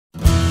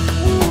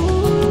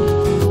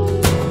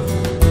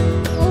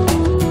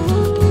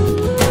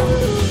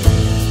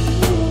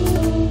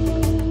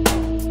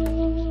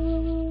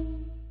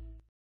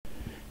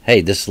Hey,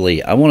 this is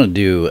Lee. I want to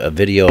do a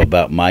video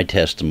about my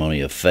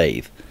testimony of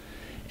faith.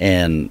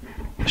 And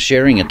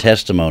sharing a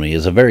testimony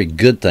is a very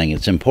good thing.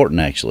 It's important,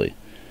 actually.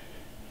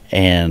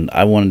 And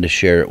I wanted to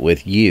share it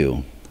with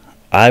you.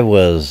 I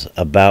was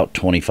about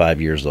 25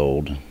 years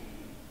old,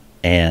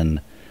 and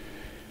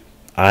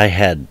I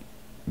had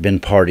been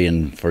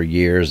partying for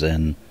years,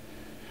 and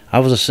I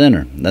was a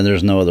sinner. And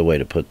there's no other way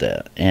to put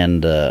that.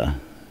 And,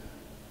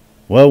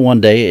 well,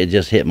 one day it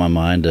just hit my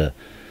mind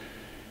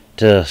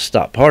to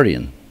stop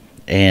partying.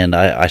 And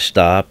I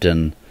stopped,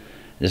 and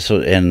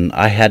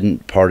I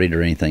hadn't partied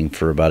or anything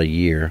for about a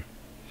year.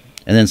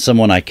 And then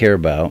someone I care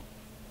about,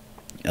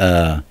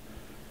 they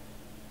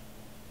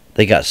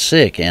got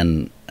sick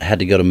and had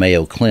to go to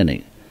Mayo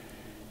Clinic.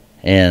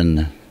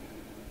 And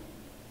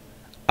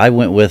I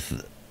went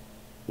with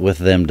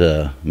them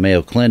to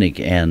Mayo Clinic,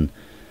 and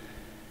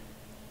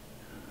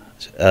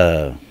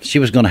she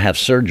was going to have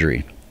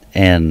surgery.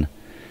 And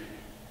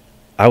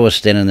I was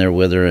standing there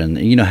with her, and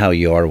you know how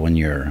you are when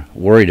you're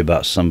worried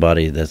about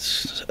somebody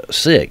that's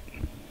sick.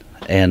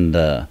 And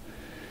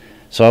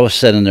so I was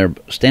standing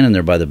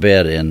there by the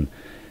bed, and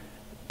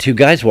two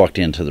guys walked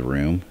into the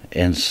room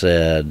and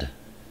said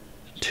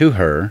to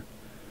her,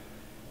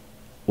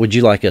 "Would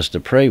you like us to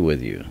pray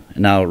with you?"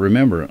 Now,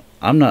 remember,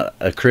 I'm not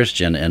a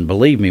Christian, and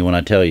believe me when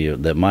I tell you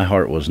that my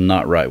heart was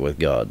not right with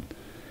God.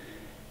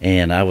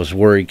 And I was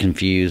worried,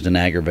 confused, and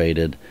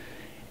aggravated.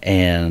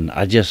 And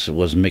I just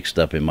was mixed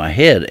up in my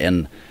head.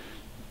 And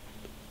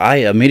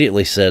I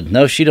immediately said,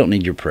 "No, she don't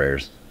need your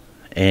prayers."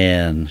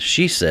 And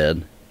she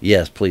said,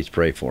 "Yes, please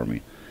pray for me."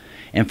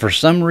 And for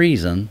some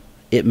reason,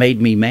 it made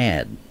me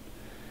mad.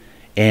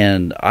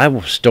 And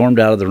I stormed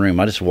out of the room.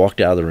 I just walked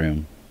out of the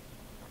room.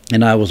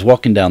 And I was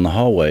walking down the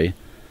hallway.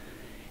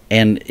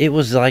 And it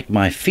was like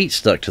my feet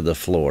stuck to the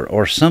floor,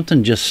 or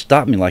something just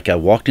stopped me, like I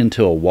walked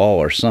into a wall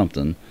or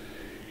something.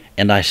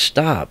 And I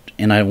stopped.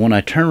 And when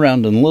I turned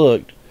around and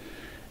looked,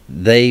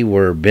 they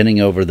were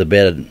bending over the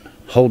bed,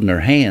 holding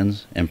her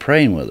hands and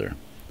praying with her.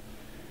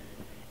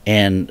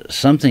 And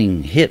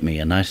something hit me,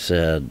 and I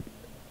said,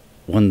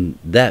 when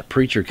that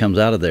preacher comes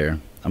out of there,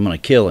 I'm going to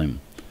kill him.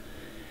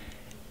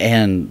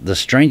 And the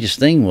strangest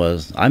thing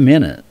was, I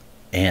meant it.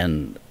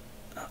 And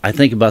I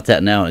think about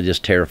that now, and it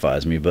just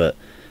terrifies me. But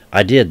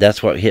I did.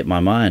 That's what hit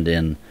my mind.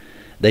 And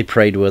they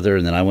prayed with her,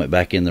 and then I went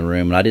back in the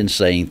room, and I didn't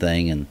say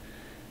anything. And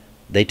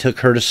they took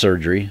her to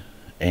surgery,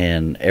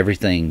 and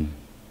everything,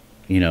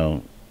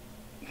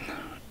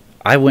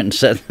 I went and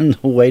sat in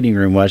the waiting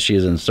room while she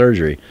was in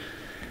surgery.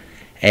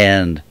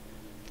 And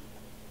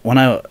when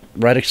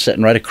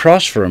sitting right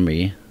across from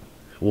me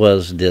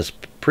was this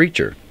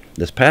preacher,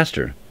 this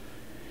pastor.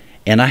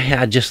 And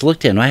I just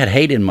looked at him. I had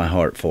hate in my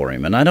heart for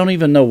him. And I don't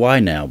even know why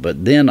now.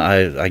 But then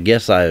I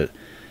guess I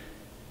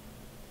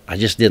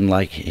just didn't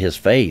like his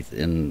faith.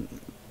 And,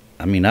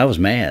 I was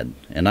mad.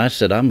 And I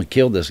said, "I'm going to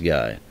kill this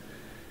guy."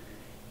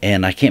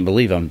 And I can't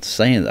believe I'm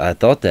saying that. I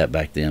thought that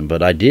back then.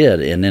 But I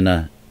did. And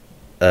then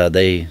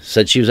they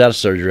said she was out of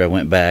surgery. I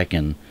went back,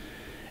 and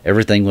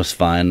everything was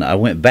fine. I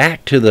went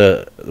back to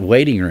the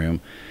waiting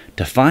room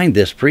to find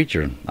this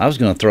preacher. I was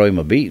going to throw him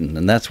a beating,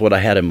 and that's what I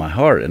had in my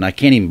heart. And I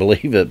can't even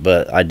believe it,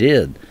 but I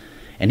did.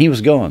 And he was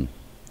gone.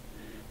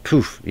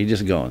 Poof, he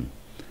just gone.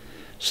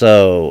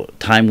 So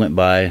time went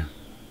by.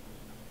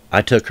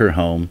 I took her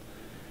home,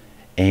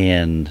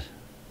 and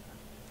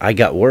I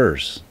got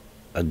worse.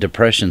 A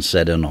depression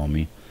set in on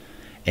me.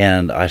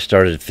 And I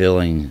started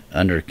feeling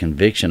under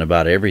conviction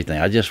about everything.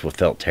 I just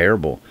felt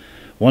terrible.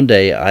 One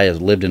day, I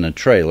lived in a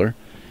trailer,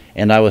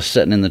 and I was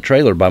sitting in the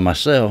trailer by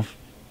myself,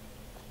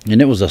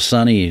 and it was a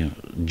sunny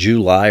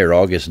July or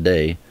August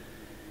day,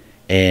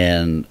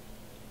 and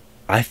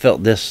I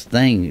felt this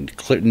thing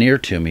near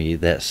to me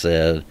that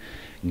said,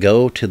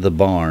 "Go to the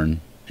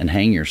barn and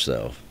hang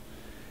yourself."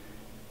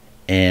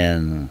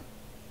 And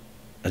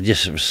it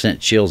just sent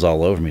chills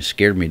all over me,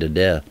 scared me to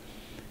death.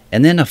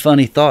 And then a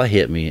funny thought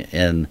hit me,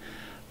 and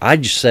I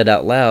just said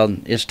out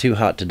loud, "It's too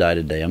hot to die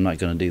today. I'm not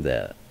going to do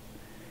that."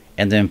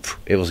 And then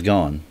it was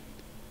gone.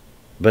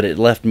 But it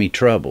left me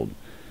troubled.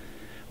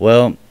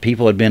 Well,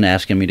 people had been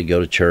asking me to go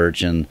to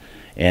church, and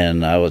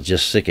I was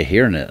just sick of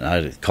hearing it.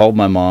 I called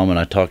my mom, and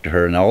I talked to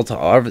her, and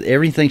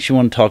everything she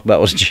wanted to talk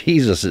about was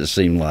Jesus, it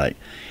seemed like.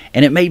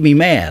 And it made me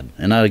mad,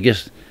 and I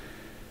just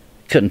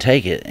couldn't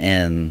take it.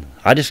 And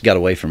I just got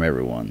away from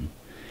everyone.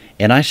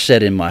 And I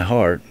said in my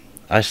heart,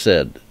 I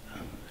said,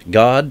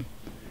 "God,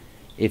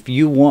 if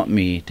you want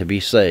me to be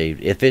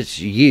saved, if it's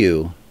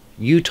you,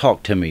 you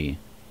talk to me,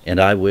 and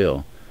I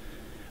will.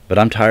 But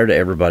I'm tired of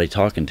everybody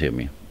talking to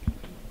me."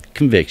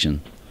 Conviction.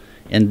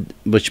 And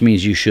which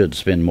means you should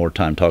spend more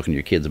time talking to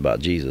your kids about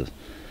Jesus.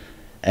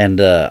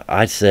 And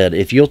I said,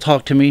 "If you'll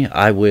talk to me,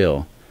 I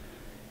will."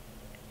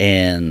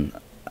 And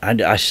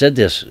I said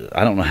this,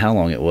 I don't know how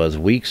long it was,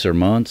 weeks or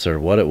months or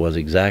what it was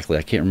exactly.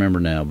 I can't remember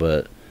now,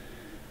 but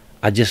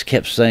I just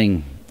kept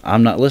saying,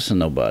 "I'm not listening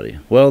to nobody."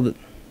 Well,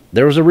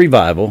 there was a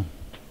revival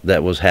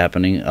that was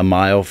happening a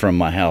mile from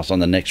my house on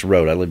the next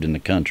road. I lived in the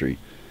country.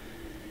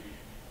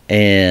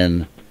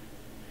 And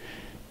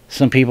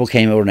some people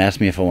came over and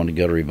asked me if I wanted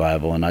to go to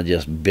revival, and I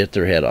just bit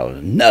their head off.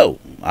 No,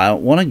 I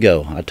don't want to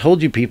go. I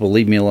told you people,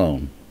 leave me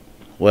alone.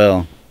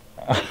 Well,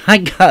 I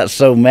got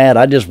so mad,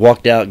 I just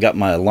walked out, got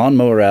my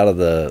lawnmower out of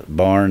the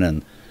barn,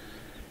 and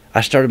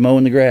I started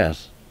mowing the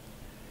grass.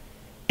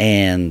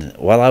 And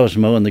while I was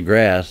mowing the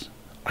grass,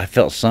 I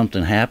felt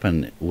something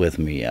happen with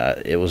me.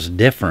 It was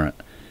different.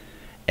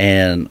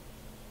 And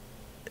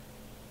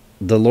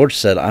the Lord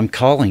said, I'm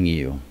calling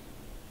you.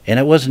 And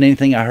it wasn't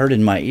anything I heard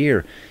in my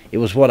ear. It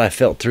was what I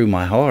felt through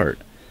my heart.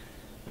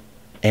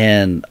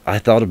 And I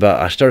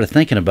started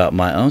thinking about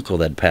my uncle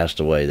that passed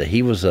away, that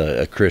he was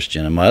a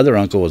Christian, and my other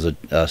uncle was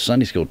a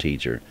Sunday school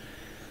teacher.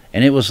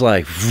 And it was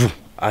like,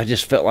 I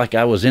just felt like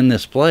I was in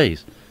this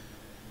place.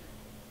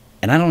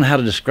 And I don't know how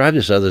to describe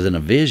this other than a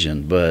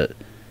vision,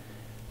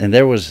 and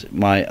there was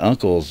my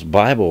uncle's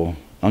Bible,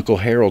 Uncle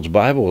Harold's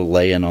Bible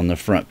laying on the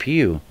front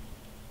pew.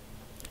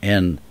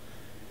 And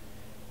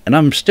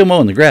I'm still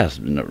mowing the grass,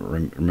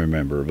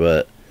 remember,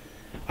 but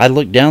I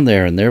looked down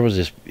there, and there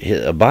was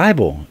a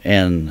Bible,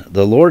 and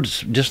the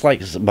Lord's, just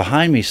like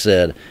behind me,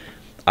 said,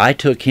 I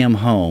took him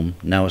home,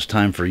 now it's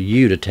time for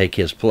you to take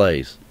his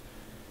place.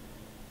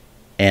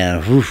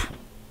 And whew,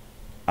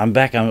 I'm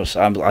back, I'm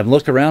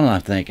looking around, and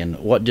I'm thinking,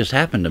 what just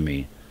happened to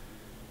me?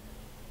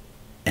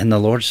 And the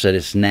Lord said,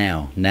 it's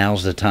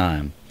now's the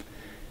time.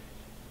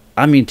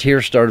 I mean,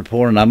 tears started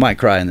pouring. I might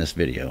cry in this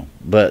video,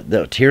 but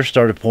the tears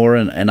started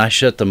pouring, and I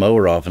shut the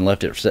mower off and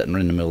left it sitting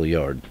in the middle of the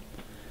yard.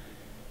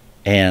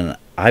 And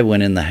I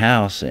went in the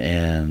house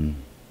and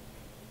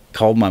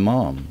called my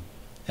mom,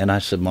 and I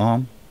said,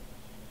 Mom,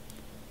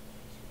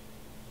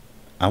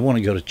 I want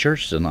to go to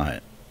church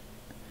tonight.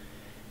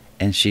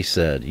 And she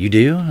said, you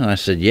do? And I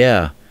said,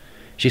 yeah.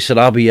 She said,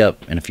 I'll be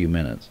up in a few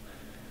minutes.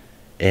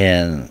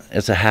 And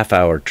it's a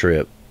half-hour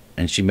trip,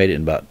 and she made it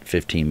in about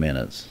 15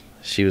 minutes.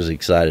 She was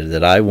excited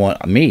that I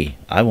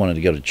wanted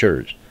to go to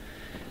church.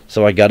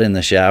 So I got in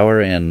the shower,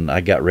 and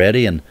I got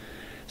ready, and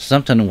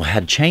something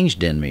had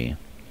changed in me.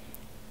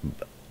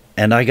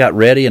 And I got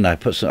ready, and I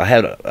put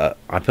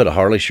a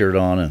Harley shirt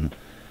on, and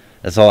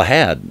that's all I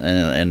had,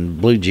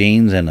 and blue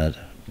jeans, and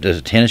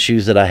the tennis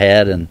shoes that I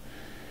had, and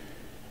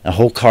a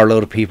whole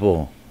carload of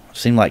people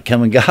seemed like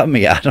come and got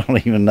me. I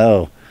don't even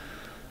know.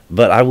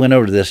 But I went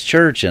over to this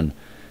church, and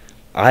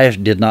I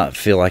did not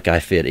feel like I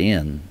fit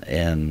in,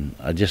 and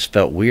I just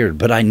felt weird.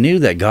 But I knew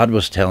that God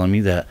was telling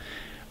me that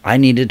I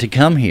needed to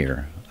come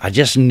here. I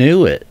just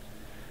knew it.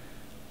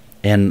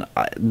 And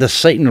the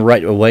Satan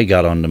right away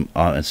got on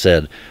and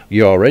said,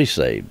 you're already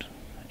saved.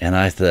 And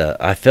I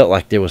felt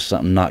like there was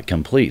something not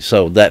complete.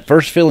 So that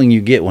first feeling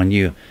you get when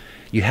you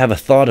have a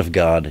thought of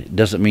God, it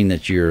doesn't mean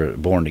that you're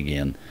born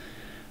again.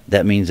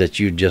 That means that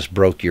you just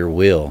broke your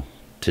will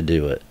to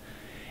do it.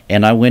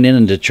 And I went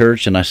into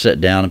church, and I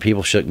sat down, and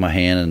people shook my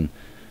hand,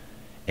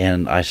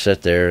 and I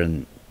sat there,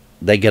 and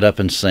they get up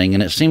and sing,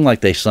 and it seemed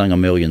like they sung a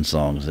million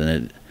songs,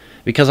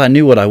 because I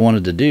knew what I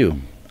wanted to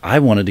do. I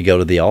wanted to go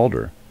to the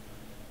altar.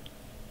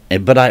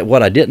 But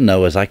what I didn't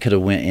know is I could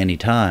have went any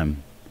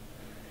time.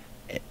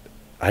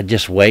 I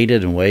just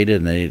waited and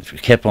waited, and they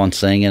kept on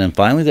singing, and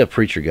finally the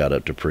preacher got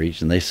up to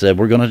preach, and they said,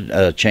 we're going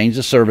to change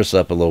the service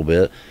up a little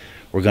bit.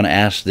 We're going to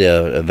ask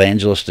the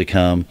evangelist to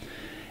come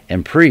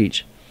and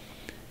preach.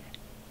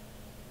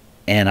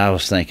 And I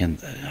was thinking,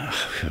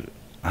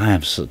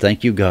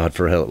 thank you, God,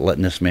 for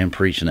letting this man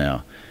preach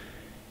now.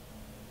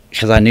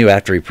 Because I knew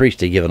after he preached,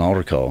 he'd give an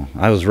altar call.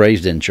 I was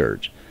raised in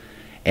church.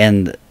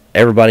 And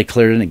everybody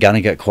cleared it, and kind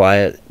of got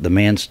quiet. The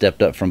man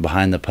stepped up from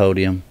behind the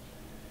podium.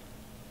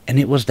 And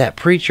it was that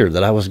preacher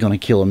that I was going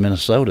to kill in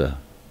Minnesota.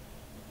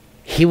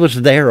 He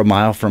was there a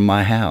mile from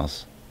my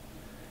house.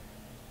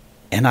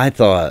 And I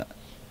thought,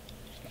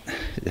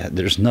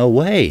 there's no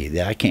way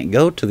that I can't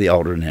go to the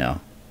altar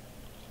now.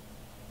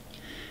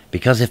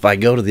 Because if I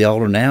go to the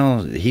altar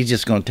now, he's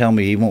just going to tell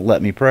me he won't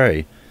let me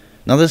pray.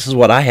 Now, this is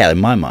what I had in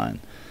my mind.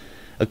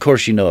 Of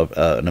course, you know,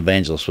 an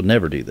evangelist would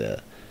never do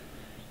that.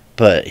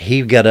 But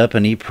he got up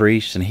and he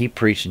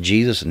preached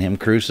Jesus and him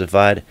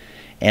crucified.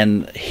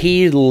 And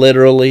he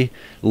literally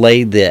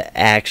laid the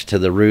axe to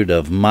the root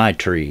of my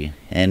tree,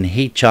 and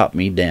he chopped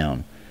me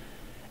down.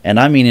 And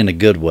I mean in a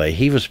good way.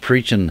 He was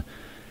preaching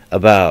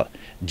about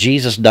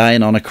Jesus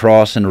dying on a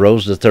cross and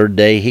rose the third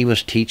day. He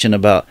was teaching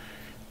about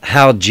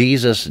how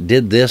Jesus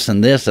did this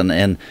and this,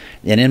 and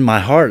in my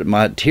heart,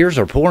 my tears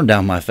are pouring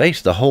down my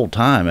face the whole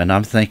time, and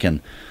I'm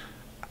thinking,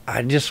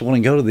 I just want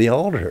to go to the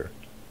altar.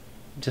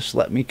 Just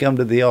let me come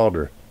to the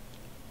altar.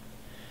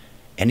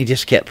 And he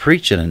just kept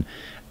preaching, and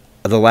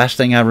the last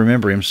thing I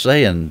remember him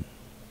saying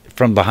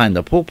from behind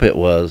the pulpit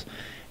was,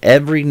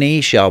 every knee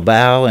shall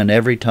bow and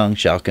every tongue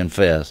shall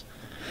confess.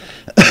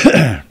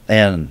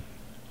 And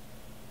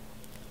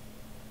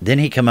then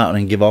he come out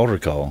and give altar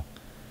call.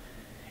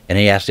 And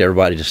he asked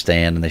everybody to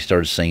stand, and they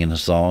started singing a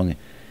song.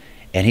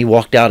 And he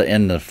walked out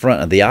in the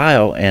front of the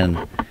aisle,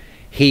 and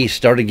he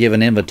started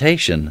giving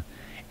invitation.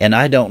 And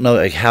I don't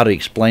know how to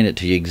explain it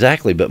to you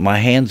exactly, but my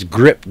hands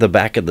gripped the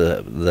back of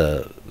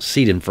the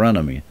seat in front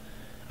of me.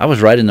 I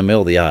was right in the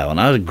middle of the aisle, and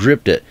I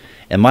gripped it,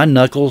 and my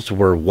knuckles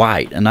were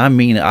white. And I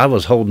mean, I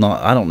was holding on.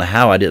 I don't know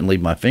how I didn't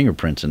leave my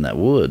fingerprints in that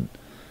wood.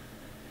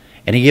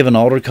 And he gave an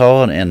altar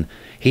call, and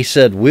he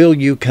said, "Will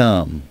you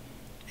come?"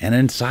 And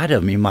inside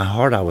of me, my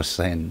heart, I was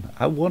saying,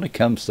 I want to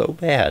come so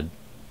bad.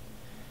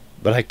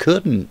 But I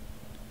couldn't.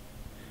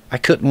 I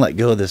couldn't let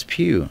go of this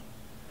pew.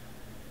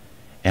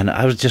 And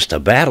I was just a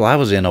battle. I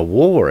was in a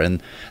war.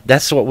 And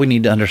that's what we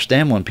need to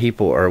understand when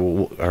people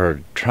are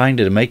trying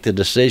to make the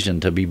decision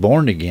to be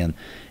born again.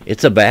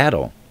 It's a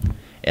battle.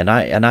 And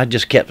I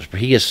just kept,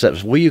 he just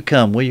said, "Will you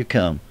come? Will you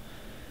come?"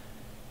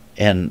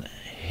 And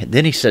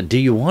then he said, "Do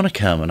you want to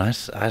come?" And I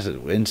said,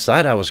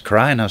 inside I was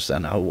crying. I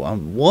said, I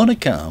want to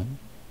come.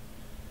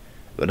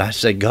 But I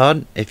said,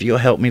 "God, if you'll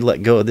help me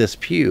let go of this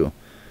pew,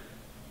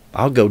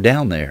 I'll go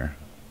down there.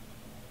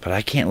 But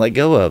I can't let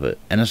go of it."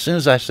 And as soon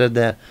as I said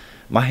that,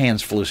 my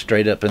hands flew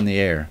straight up in the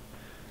air.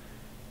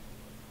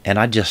 And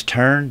I just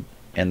turned,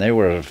 and there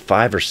were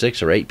 5 or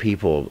 6 or 8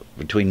 people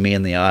between me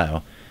and the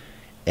aisle.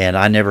 And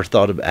I never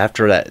thought of,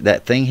 after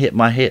that thing hit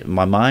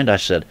my mind, I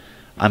said,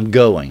 "I'm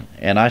going."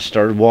 And I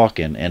started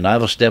walking, and I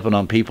was stepping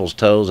on people's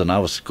toes, and I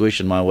was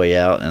squishing my way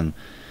out, and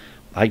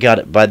I got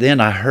it. By then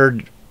I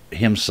heard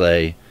him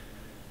say,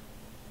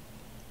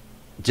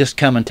 "Just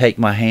come and take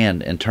my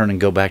hand and turn and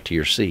go back to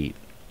your seat."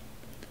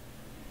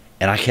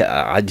 And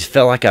I just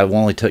felt like I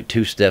only took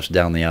 2 steps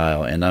down the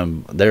aisle,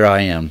 and there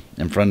I am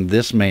in front of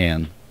this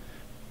man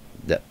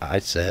that I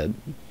said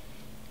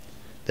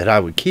that I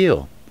would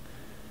kill.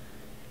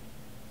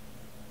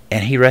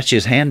 And he reached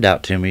his hand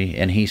out to me,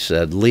 and he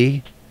said,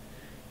 "Lee,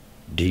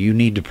 do you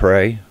need to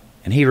pray?"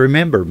 And he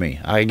remembered me.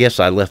 I guess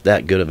I left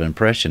that good of an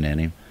impression in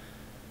him.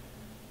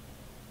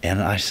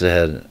 And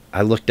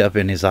I looked up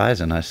in his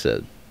eyes, and I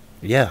said,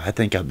 "Yeah, I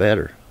think I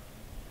better."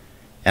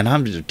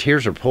 And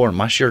tears are pouring.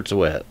 My shirt's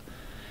wet.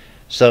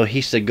 So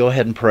he said, "Go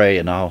ahead and pray,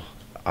 and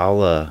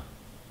I'll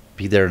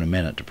be there in a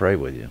minute to pray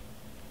with you."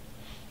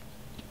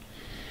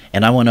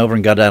 And I went over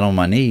and got down on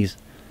my knees.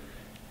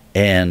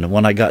 And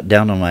when I got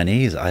down on my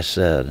knees, I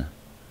said,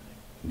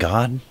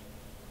 "God,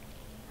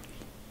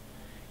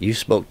 you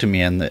spoke to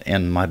me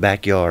in my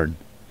backyard,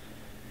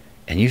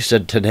 and you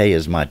said today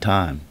is my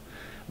time,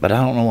 but I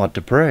don't know what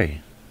to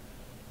pray."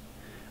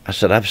 I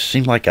said, "I've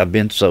seemed like I've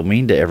been so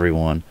mean to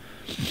everyone,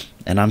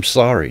 and I'm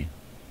sorry.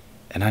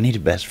 And I need a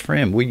best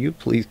friend. Will you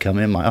please come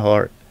in my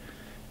heart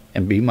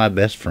and be my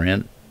best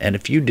friend? And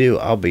if you do,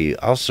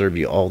 I'll serve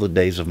you all the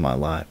days of my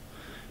life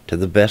to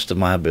the best of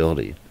my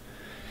ability."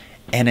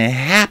 And it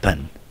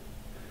happened.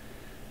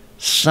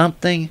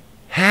 Something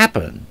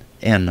happened.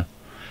 And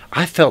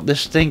I felt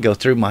this thing go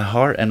through my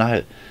heart, and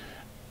I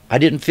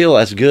didn't feel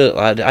as good.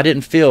 I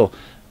didn't feel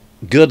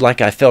good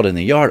like I felt in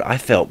the yard. I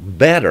felt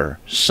better.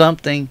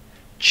 Something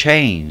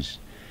changed.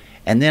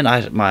 And then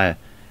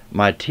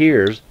my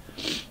tears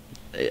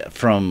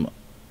from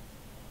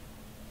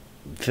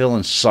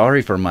feeling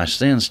sorry for my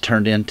sins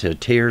turned into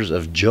tears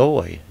of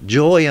joy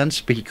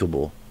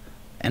unspeakable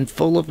and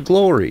full of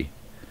glory.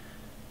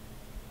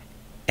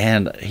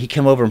 And he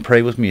came over and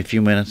prayed with me a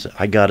few minutes.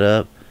 I got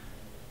up,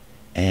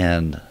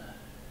 and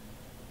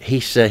he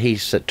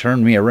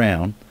turned me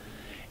around,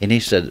 and he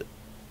said,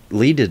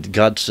 "Lee, did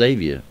God save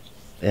you?"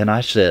 And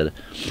I said,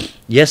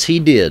 "Yes, he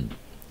did.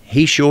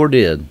 He sure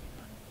did."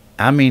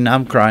 I mean,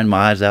 I'm crying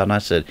my eyes out, and I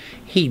said,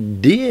 "He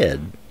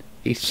did.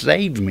 He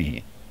saved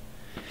me.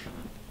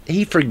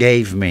 He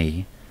forgave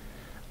me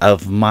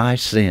of my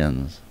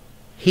sins.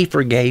 He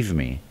forgave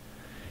me."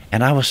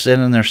 And I was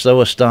sitting there so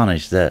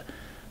astonished that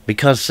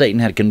because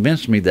Satan had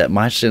convinced me that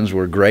my sins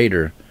were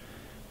greater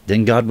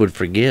than God would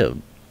forgive.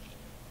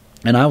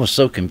 And I was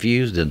so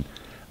confused, and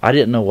I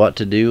didn't know what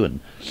to do.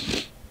 And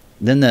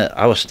then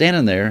I was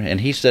standing there,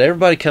 and he said,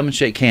 "Everybody come and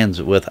shake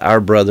hands with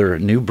our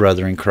new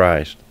brother in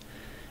Christ."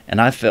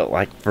 And I felt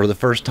like for the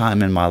first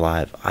time in my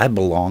life, I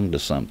belonged to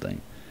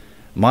something.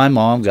 My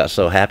mom got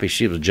so happy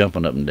she was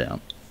jumping up and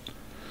down.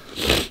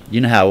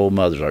 You know how old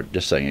mothers are.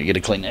 Just saying, get a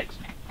Kleenex.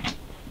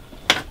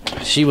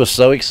 She was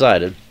so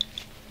excited.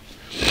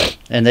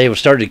 And they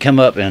started to come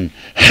up and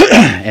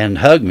and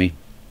hug me.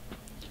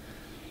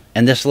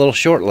 And this little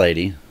short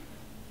lady,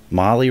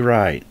 Molly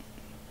Wright,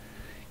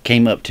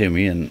 came up to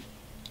me, and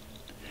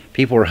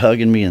people were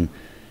hugging me, and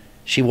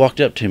she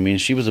walked up to me,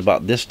 and she was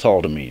about this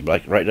tall to me,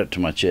 like right up to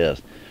my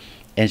chest.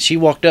 And she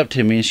walked up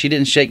to me, and she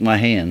didn't shake my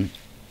hand.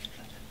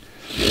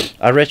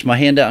 I reached my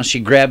hand out, and she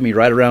grabbed me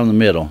right around the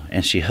middle,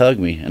 and she hugged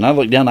me. And I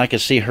looked down, and I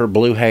could see her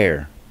blue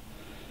hair.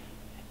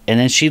 And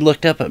then she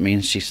looked up at me,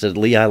 and she said,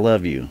 "Lee, I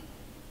love you."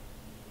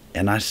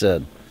 And I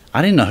said,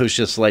 I didn't know who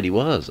this lady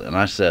was. And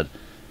I said,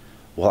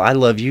 "Well, I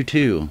love you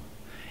too."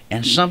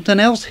 And something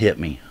else hit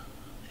me.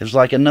 It was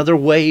like another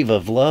wave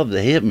of love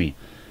that hit me.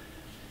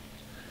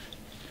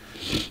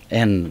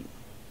 And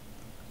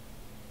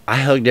I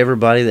hugged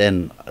everybody,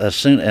 and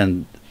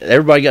and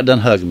everybody got done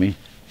hugging me.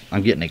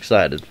 I'm getting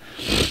excited.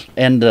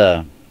 And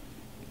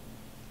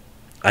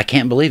I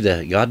can't believe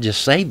that God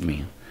just saved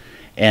me.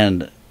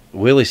 And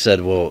Willie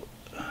said, "Well,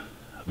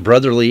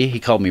 Brother Lee," he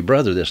called me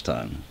brother this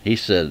time. He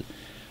said,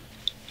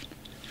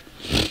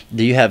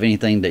 "Do you have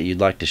anything that you'd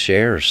like to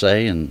share or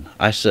say?" And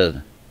I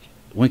said,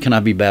 when can I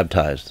be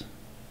baptized?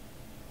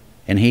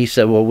 And he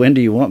said, well, when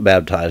do you want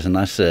baptized? And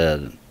I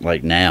said,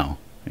 like now.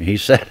 And he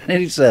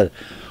said,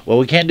 well,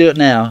 we can't do it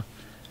now,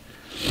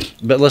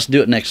 but let's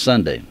do it next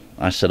Sunday.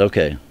 I said,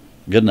 okay,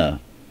 good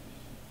enough.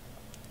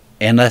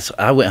 And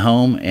I went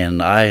home,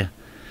 and I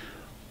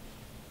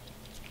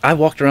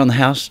walked around the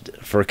house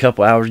for a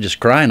couple hours just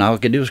crying. All I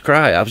could do was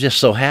cry. I was just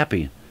so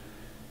happy.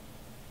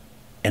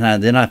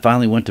 And then I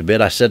finally went to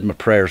bed. I said my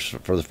prayers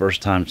for the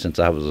first time since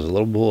I was a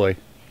little boy.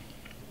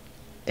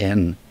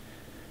 And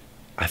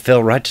I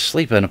fell right to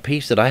sleep in a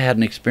peace that I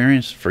hadn't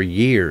experienced for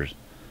years.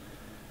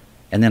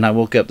 And then I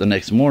woke up the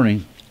next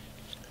morning,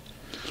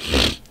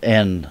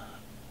 and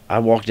I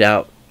walked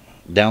out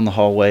down the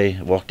hallway,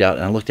 walked out,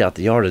 and I looked out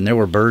the yard, and there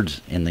were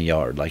birds in the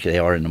yard like they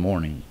are in the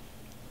morning.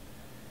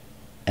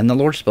 And the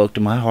Lord spoke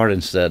to my heart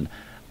and said,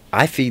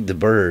 I feed the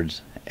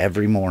birds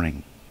every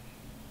morning.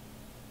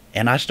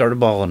 And I started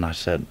bawling. I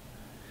said,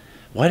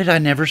 why did I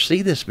never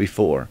see this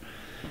before?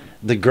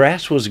 The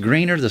grass was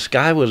greener, the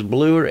sky was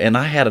bluer, and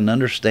I had an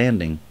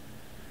understanding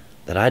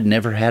that I'd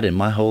never had in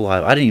my whole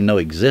life. I didn't even know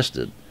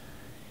existed.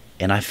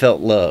 And I felt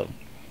love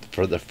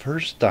for the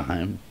first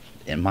time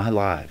in my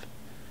life.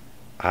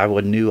 I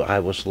knew I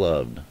was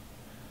loved.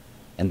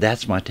 And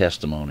that's my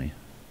testimony.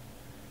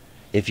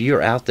 If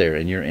you're out there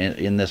and you're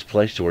in this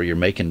place where you're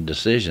making a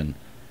decision,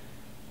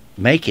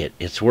 make it.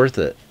 It's worth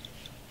it.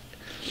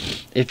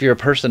 If you're a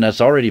person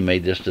that's already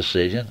made this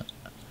decision,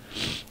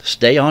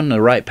 stay on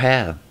the right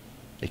path,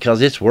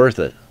 because it's worth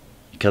it,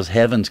 because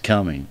heaven's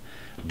coming.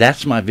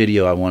 That's my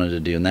video I wanted to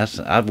do, and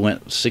I've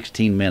went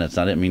 16 minutes.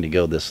 I didn't mean to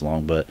go this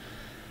long, but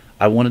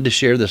I wanted to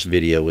share this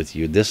video with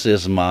you. This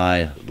is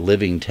my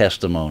living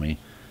testimony.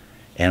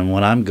 And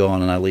when I'm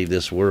gone and I leave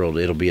this world,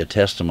 it'll be a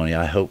testimony.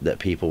 I hope that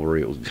people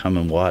will come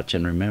and watch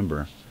and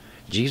remember.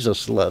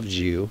 Jesus loves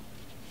you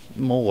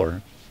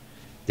more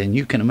than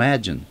you can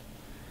imagine.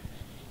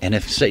 And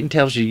if Satan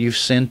tells you you've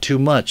sinned too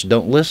much,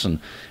 don't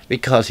listen,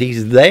 because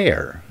he's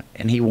there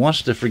and he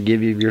wants to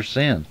forgive you of your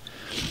sin.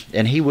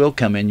 And he will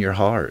come in your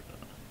heart.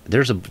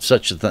 There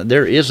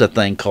is a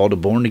thing called a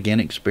born-again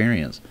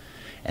experience.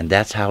 And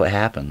that's how it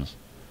happens.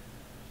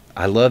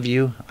 I love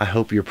you. I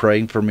hope you're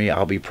praying for me.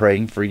 I'll be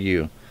praying for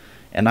you.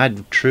 And I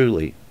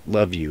truly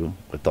love you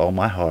with all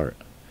my heart.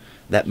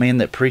 That man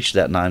that preached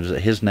that night,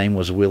 his name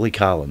was Willie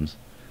Collins.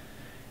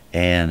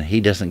 And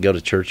he doesn't go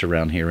to church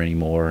around here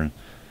anymore.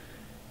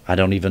 I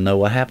don't even know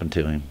what happened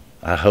to him.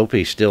 I hope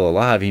he's still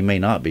alive. He may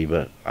not be,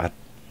 but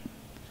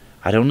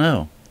I don't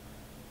know.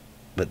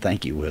 But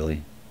thank you,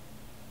 Willie.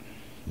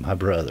 My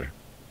brother.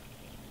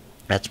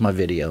 That's my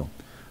video.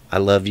 I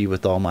love you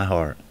with all my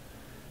heart.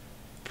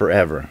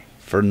 Forever.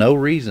 For no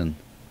reason.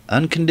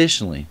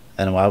 Unconditionally.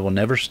 And I will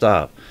never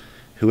stop.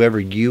 Whoever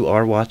you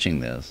are watching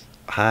this,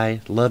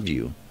 I love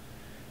you.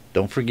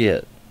 Don't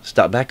forget.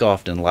 Stop back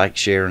often. Like,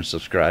 share, and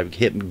subscribe.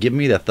 Give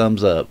me the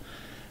thumbs up.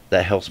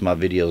 That helps my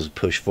videos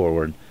push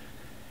forward.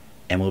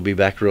 And we'll be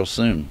back real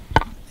soon.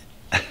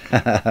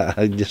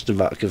 I just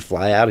about could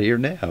fly out of here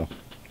now.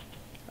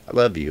 I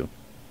love you.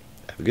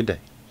 Have a good day.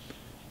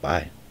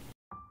 Bye.